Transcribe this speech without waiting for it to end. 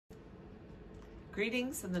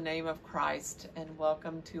Greetings in the name of Christ, and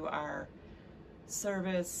welcome to our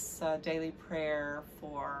service daily prayer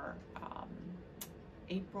for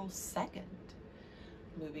April 2nd.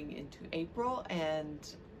 Moving into April, and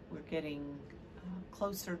we're getting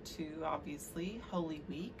closer to, obviously, Holy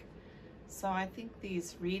Week. So I think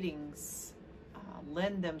these readings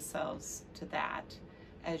lend themselves to that.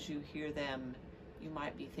 As you hear them, you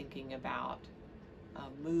might be thinking about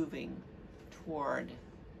moving toward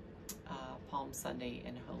Palm Sunday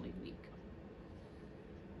and Holy Week.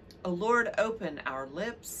 O Lord, open our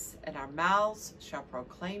lips, and our mouths shall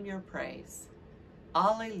proclaim your praise.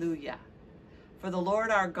 Alleluia. For the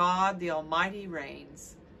Lord our God, the Almighty,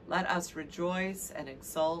 reigns. Let us rejoice and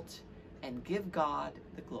exult and give God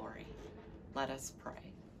the glory. Let us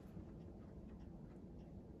pray.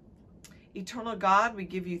 Eternal God, we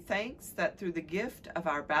give you thanks that through the gift of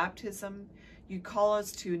our baptism, you call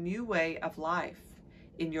us to a new way of life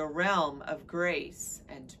in your realm of grace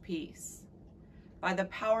and peace. By the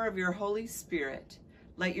power of your Holy Spirit,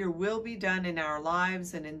 let your will be done in our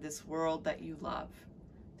lives and in this world that you love.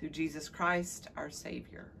 Through Jesus Christ, our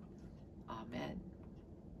Savior. Amen.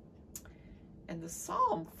 And the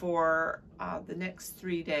psalm for the next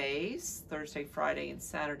 3 days, Thursday, Friday, and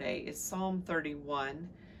Saturday, is Psalm 31.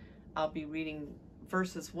 I'll be reading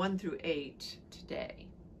verses 1 through 8 today.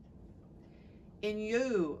 In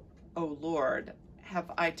you, O Lord, have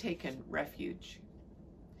I taken refuge.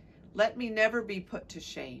 Let me never be put to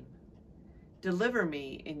shame. Deliver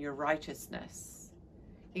me in your righteousness.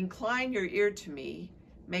 Incline your ear to me.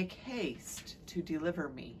 Make haste to deliver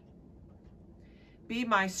me. Be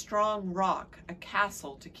my strong rock, a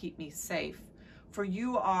castle to keep me safe, for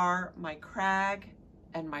you are my crag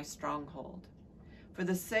and my stronghold. For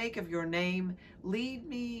the sake of your name, lead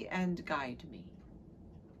me and guide me.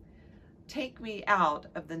 Take me out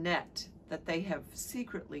of the net that they have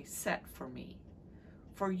secretly set for me,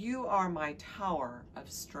 for you are my tower of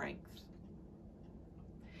strength.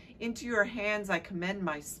 Into your hands I commend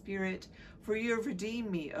my spirit, for you have redeemed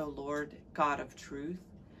me, O Lord, God of truth.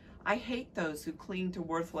 I hate those who cling to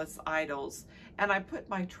worthless idols, and I put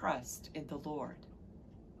my trust in the Lord.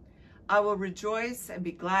 I will rejoice and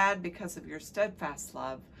be glad because of your steadfast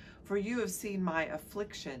love, for you have seen my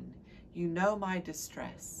affliction. You know my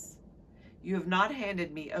distress. You have not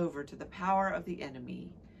handed me over to the power of the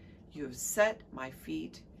enemy. You have set my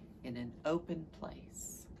feet in an open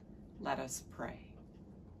place. Let us pray.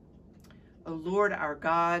 O Lord our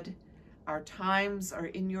God, our times are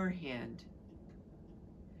in your hand.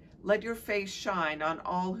 Let your face shine on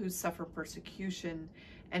all who suffer persecution,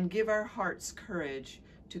 and give our hearts courage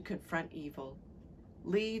to confront evil.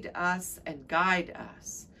 Lead us and guide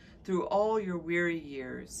us through all your weary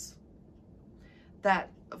years,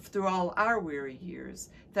 through all our weary years,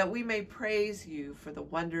 that we may praise you for the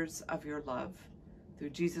wonders of your love.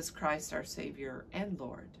 Through Jesus Christ, our Savior and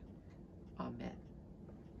Lord. Amen.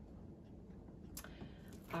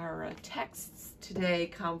 Our texts today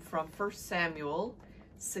come from 1 Samuel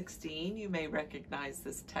 16. You may recognize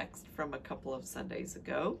this text from a couple of Sundays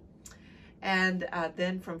ago. And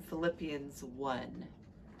then from Philippians 1.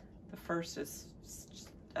 The first is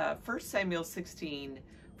 1 Samuel 16,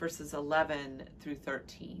 verses 11 through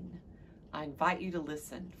 13. I invite you to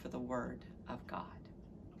listen for the word of God.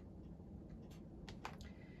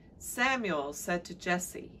 Samuel said to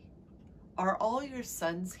Jesse, "Are all your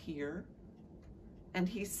sons here?" And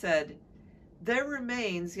he said, "There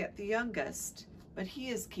remains yet the youngest, but he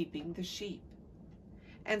is keeping the sheep."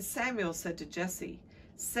 And Samuel said to Jesse,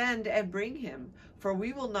 "Send and bring him, for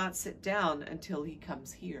we will not sit down until he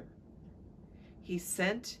comes here." He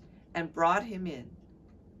sent and brought him in.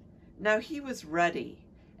 Now he was ruddy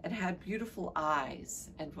and had beautiful eyes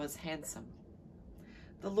and was handsome.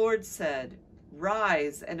 The Lord said,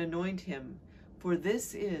 "Rise and anoint him, for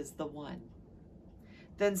this is the one."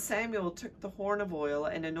 Then Samuel took the horn of oil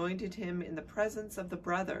and anointed him in the presence of the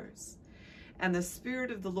brothers. And the Spirit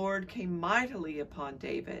of the Lord came mightily upon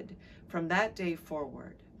David from that day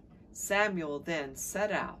forward. Samuel then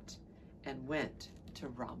set out and went to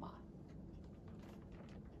Ramah.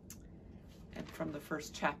 And from the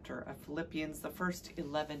first chapter of Philippians, the first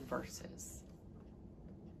 11 verses.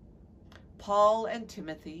 Paul and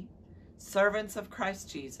Timothy, servants of Christ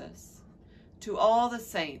Jesus, to all the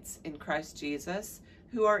saints in Christ Jesus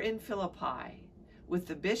who are in Philippi, with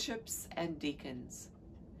the bishops and deacons,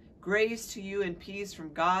 grace to you and peace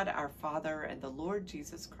from God our Father and the Lord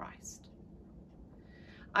Jesus Christ.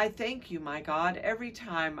 I thank you, my God, every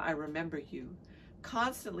time I remember you,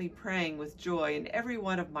 constantly praying with joy in every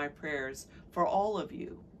one of my prayers for all of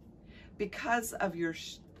you, because of your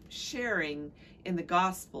sharing in the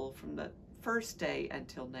gospel from the first day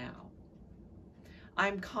until now. I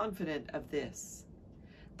am confident of this,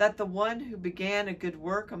 that the one who began a good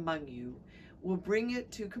work among you will bring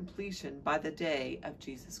it to completion by the day of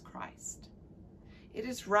Jesus Christ. It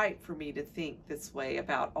is right for me to think this way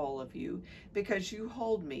about all of you, because you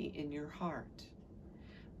hold me in your heart.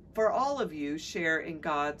 For all of you share in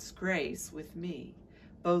God's grace with me,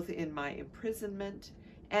 both in my imprisonment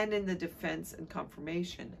and in the defense and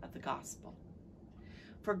confirmation of the gospel.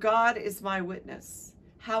 For God is my witness,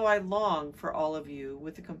 how I long for all of you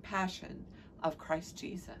with the compassion of Christ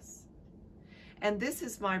Jesus. And this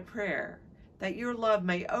is my prayer, that your love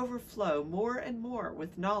may overflow more and more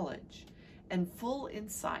with knowledge and full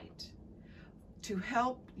insight, to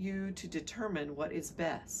help you to determine what is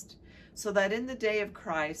best, so that in the day of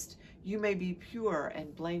Christ you may be pure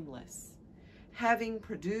and blameless, having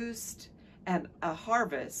produced a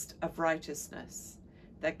harvest of righteousness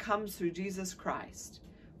that comes through Jesus Christ,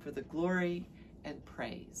 for the glory and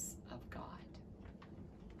praise of God.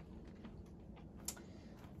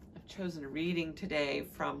 I've chosen a reading today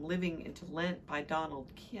from Living into Lent by Donald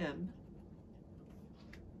Kim.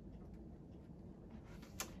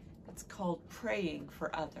 It's called Praying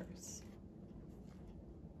for Others.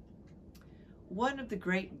 One of the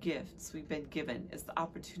great gifts we've been given is the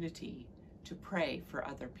opportunity to pray for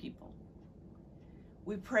other people.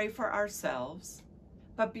 We pray for ourselves,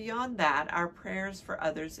 but beyond that, our prayers for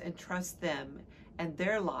others entrust them and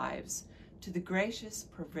their lives to the gracious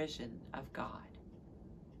provision of God.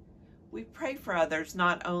 We pray for others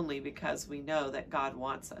not only because we know that God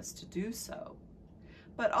wants us to do so,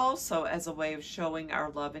 but also as a way of showing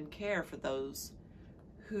our love and care for those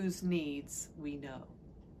whose needs we know.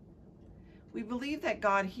 We believe that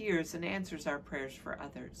God hears and answers our prayers for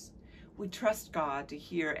others. We trust God to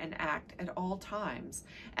hear and act at all times,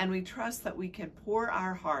 and we trust that we can pour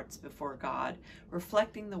our hearts before God,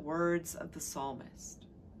 reflecting the words of the psalmist.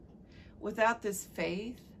 Without this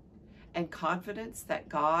faith and confidence that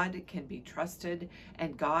God can be trusted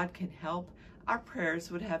and God can help, our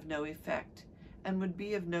prayers would have no effect and would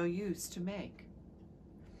be of no use to make.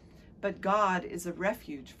 But God is a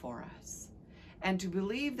refuge for us. And to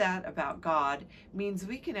believe that about God means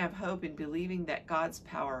we can have hope in believing that God's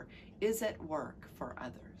power is at work for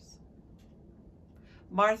others.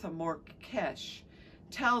 Martha Morkesh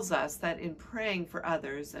tells us that in praying for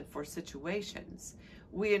others and for situations,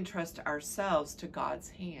 we entrust ourselves to God's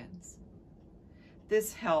hands.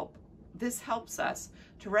 This helps us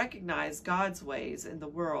to recognize God's ways in the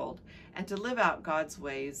world and to live out God's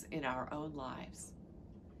ways in our own lives.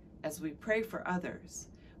 As we pray for others,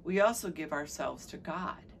 we also give ourselves to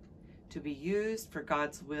God to be used for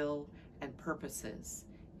God's will and purposes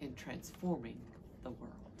in transforming the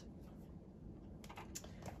world.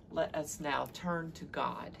 Let us now turn to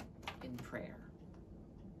God in prayer.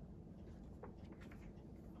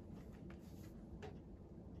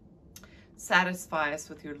 Satisfy us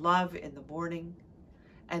with your love in the morning,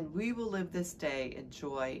 and we will live this day in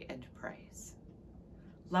joy and praise.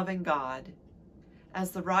 Loving God, as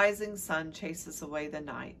the rising sun chases away the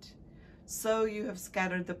night, so you have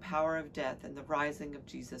scattered the power of death in the rising of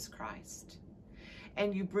Jesus Christ,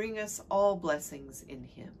 and you bring us all blessings in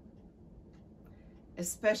him.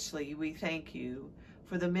 Especially we thank you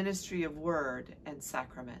for the ministry of word and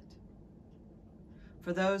sacrament,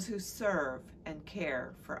 for those who serve and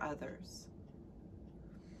care for others,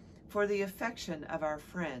 for the affection of our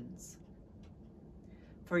friends,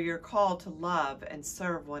 for your call to love and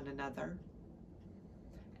serve one another,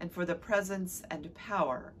 and for the presence and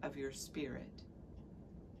power of your Spirit.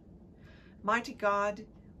 Mighty God,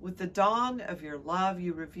 with the dawn of your love,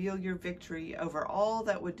 you reveal your victory over all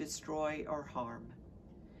that would destroy or harm,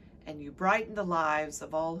 and you brighten the lives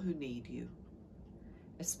of all who need you.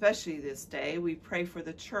 Especially this day, we pray for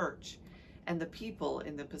the Church and the people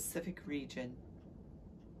in the Pacific region,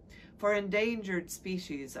 for endangered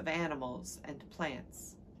species of animals and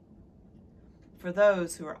plants, for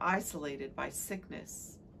those who are isolated by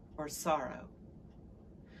sickness or sorrow,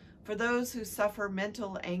 for those who suffer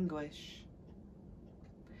mental anguish,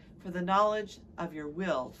 for the knowledge of your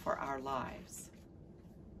will for our lives.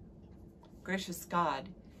 Gracious God,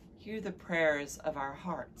 hear the prayers of our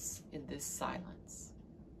hearts in this silence.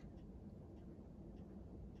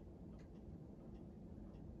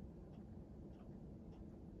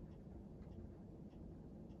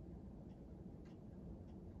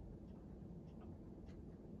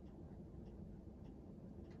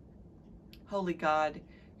 Holy God,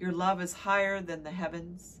 your love is higher than the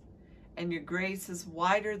heavens, and your grace is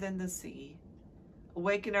wider than the sea.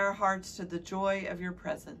 Awaken our hearts to the joy of your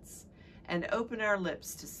presence, and open our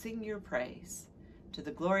lips to sing your praise, to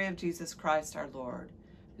the glory of Jesus Christ our Lord,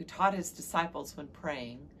 who taught his disciples when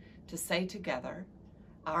praying to say together,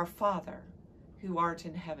 Our Father, who art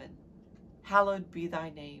in heaven, hallowed be thy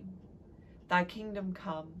name. Thy kingdom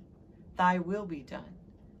come, thy will be done,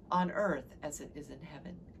 on earth as it is in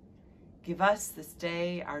heaven. Give us this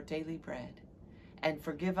day our daily bread, and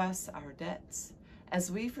forgive us our debts,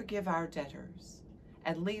 as we forgive our debtors.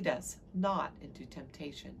 And lead us not into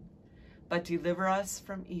temptation, but deliver us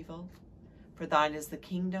from evil. For thine is the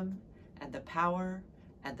kingdom, and the power,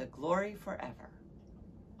 and the glory forever.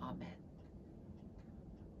 Amen.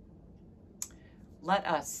 Let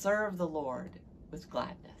us serve the Lord with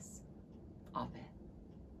gladness. Amen.